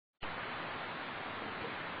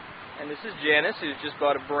And this is Janice, who's just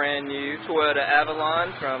bought a brand new Toyota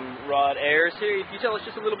Avalon from Rod Ayers here. Can you tell us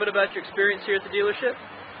just a little bit about your experience here at the dealership?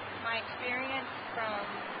 My experience from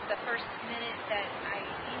the first minute that I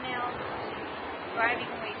emailed to driving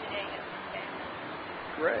away today has been fabulous.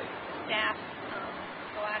 Great. The staff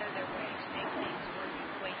go out of their way to make things work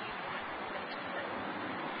the way you want them to work.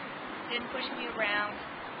 Didn't push me around,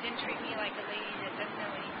 didn't treat me like a lady that doesn't know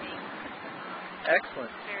anything. Excellent.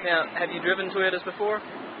 Now, have you driven Toyotas before?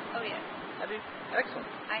 Oh, yes. Have you? Excellent.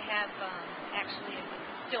 I have actually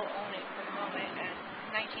still own it for the moment, a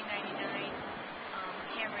 1999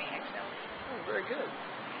 Camry XLE. Oh, very good.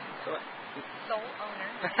 Sole owner.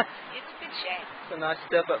 It's good shape. It's a nice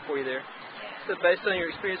step up for you there. Yeah. So based on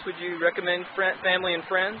your experience, would you recommend family and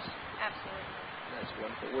friends? Absolutely. That's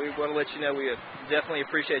wonderful. We want to let you know we definitely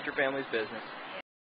appreciate your family's business.